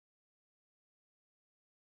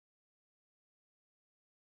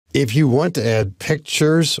If you want to add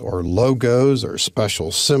pictures or logos or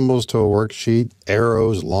special symbols to a worksheet,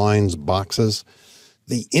 arrows, lines, boxes,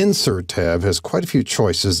 the Insert tab has quite a few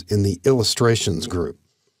choices in the Illustrations group.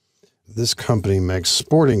 This company makes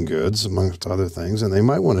sporting goods, amongst other things, and they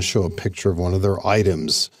might want to show a picture of one of their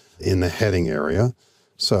items in the heading area.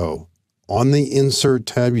 So on the Insert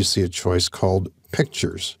tab, you see a choice called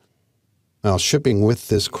Pictures. Now, shipping with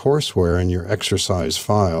this courseware in your exercise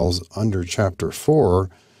files under Chapter 4,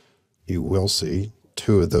 you will see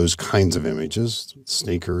two of those kinds of images,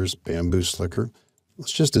 sneakers, bamboo slicker.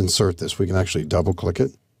 Let's just insert this. We can actually double-click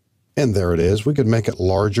it. And there it is. We could make it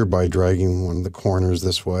larger by dragging one of the corners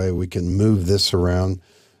this way. We can move this around,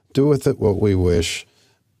 do with it what we wish.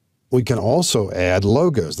 We can also add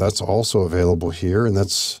logos. That's also available here, and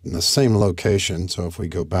that's in the same location. So if we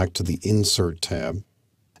go back to the Insert tab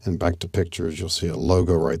and back to Pictures, you'll see a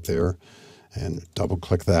logo right there. And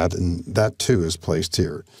double-click that, and that too is placed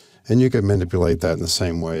here. And you can manipulate that in the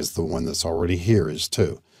same way as the one that's already here is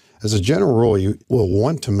too. As a general rule, you will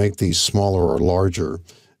want to make these smaller or larger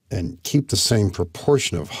and keep the same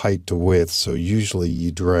proportion of height to width. So usually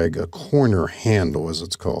you drag a corner handle, as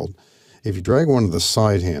it's called. If you drag one of the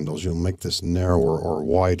side handles, you'll make this narrower or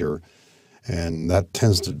wider, and that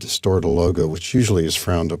tends to distort a logo, which usually is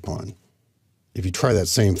frowned upon. If you try that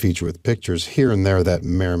same feature with pictures, here and there that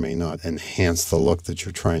may or may not enhance the look that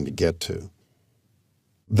you're trying to get to.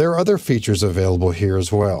 There are other features available here as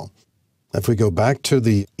well. If we go back to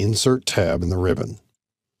the Insert tab in the ribbon,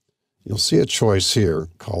 you'll see a choice here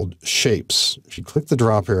called Shapes. If you click the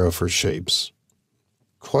drop arrow for Shapes,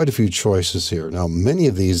 quite a few choices here. Now, many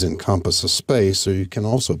of these encompass a space, so you can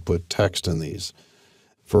also put text in these.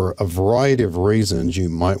 For a variety of reasons, you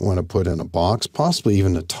might want to put in a box, possibly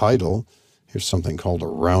even a title. Here's something called a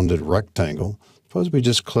rounded rectangle. Suppose we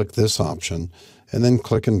just click this option and then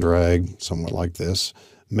click and drag, somewhat like this.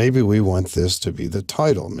 Maybe we want this to be the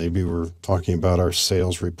title. Maybe we're talking about our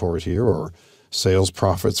sales report here or sales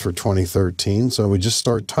profits for 2013. So we just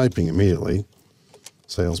start typing immediately.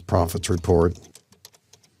 Sales profits report.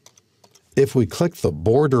 If we click the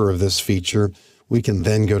border of this feature, we can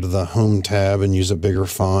then go to the Home tab and use a bigger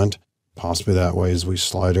font, possibly that way as we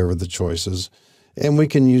slide over the choices. And we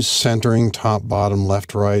can use centering, top, bottom,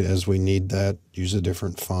 left, right as we need that. Use a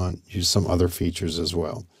different font, use some other features as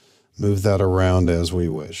well. Move that around as we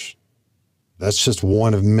wish. That's just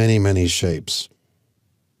one of many, many shapes.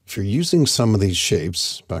 If you're using some of these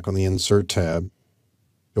shapes, back on the Insert tab,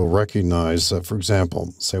 you'll recognize, for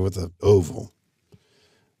example, say with an oval,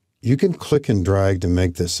 you can click and drag to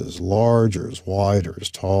make this as large or as wide or as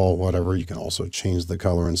tall, whatever. You can also change the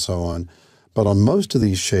color and so on. But on most of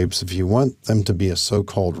these shapes, if you want them to be a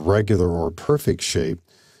so-called regular or perfect shape,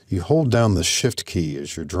 you hold down the Shift key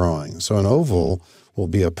as you're drawing. So an oval will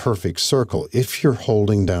be a perfect circle if you're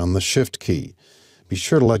holding down the Shift key. Be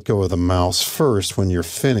sure to let go of the mouse first when you're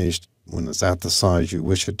finished, when it's at the size you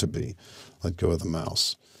wish it to be. Let go of the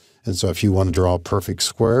mouse. And so if you want to draw a perfect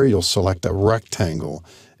square, you'll select a rectangle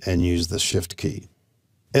and use the Shift key.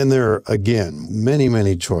 And there are, again, many,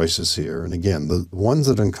 many choices here. And again, the ones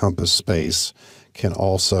that encompass space can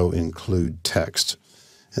also include text.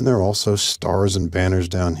 And there are also stars and banners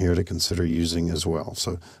down here to consider using as well.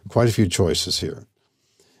 So quite a few choices here.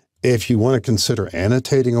 If you want to consider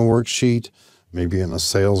annotating a worksheet, maybe in a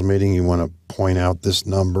sales meeting you want to point out this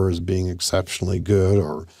number as being exceptionally good,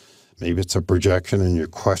 or maybe it's a projection and you're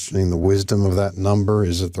questioning the wisdom of that number.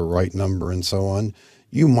 Is it the right number and so on?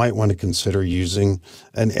 You might want to consider using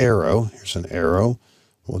an arrow. Here's an arrow.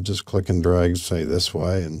 We'll just click and drag, say this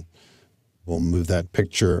way, and we'll move that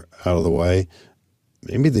picture out of the way.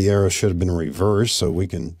 Maybe the arrow should have been reversed, so we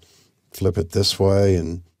can flip it this way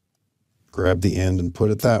and grab the end and put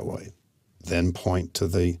it that way. Then point to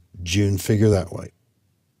the June figure that way.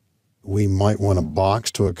 We might want a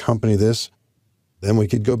box to accompany this. Then we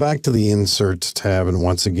could go back to the Insert tab and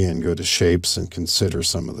once again go to Shapes and consider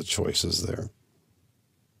some of the choices there.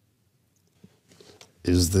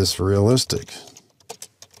 Is this realistic?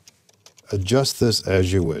 Adjust this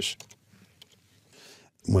as you wish.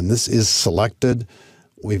 When this is selected,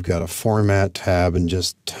 we've got a Format tab and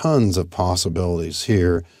just tons of possibilities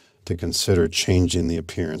here to consider changing the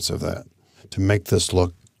appearance of that, to make this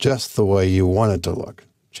look just the way you want it to look,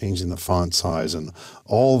 changing the font size and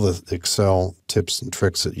all the Excel tips and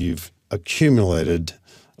tricks that you've accumulated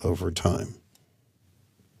over time.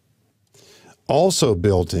 Also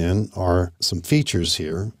built in are some features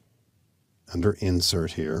here under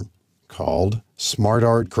Insert here called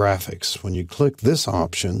SmartArt Graphics. When you click this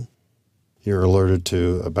option, you're alerted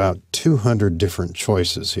to about 200 different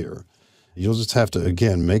choices here. You'll just have to,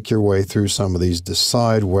 again, make your way through some of these,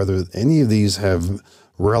 decide whether any of these have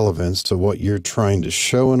relevance to what you're trying to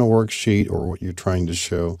show in a worksheet or what you're trying to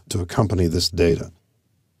show to accompany this data.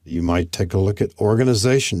 You might take a look at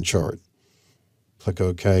organization chart. Click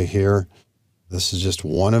OK here. This is just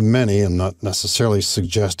one of many. I'm not necessarily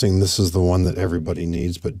suggesting this is the one that everybody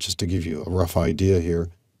needs, but just to give you a rough idea here.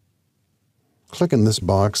 Click in this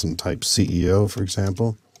box and type CEO, for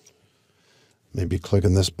example. Maybe click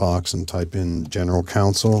in this box and type in General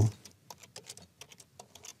Counsel.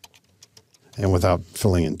 And without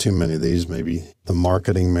filling in too many of these, maybe the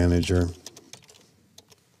Marketing Manager.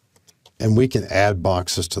 And we can add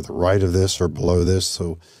boxes to the right of this or below this.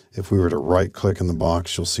 So if we were to right click in the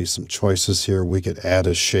box, you'll see some choices here. We could add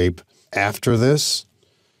a shape after this.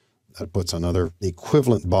 That puts another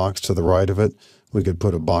equivalent box to the right of it. We could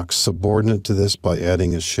put a box subordinate to this by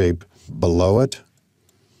adding a shape below it,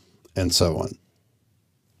 and so on.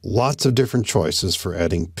 Lots of different choices for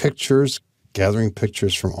adding pictures, gathering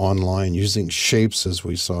pictures from online, using shapes as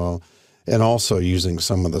we saw, and also using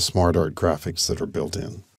some of the SmartArt graphics that are built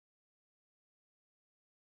in.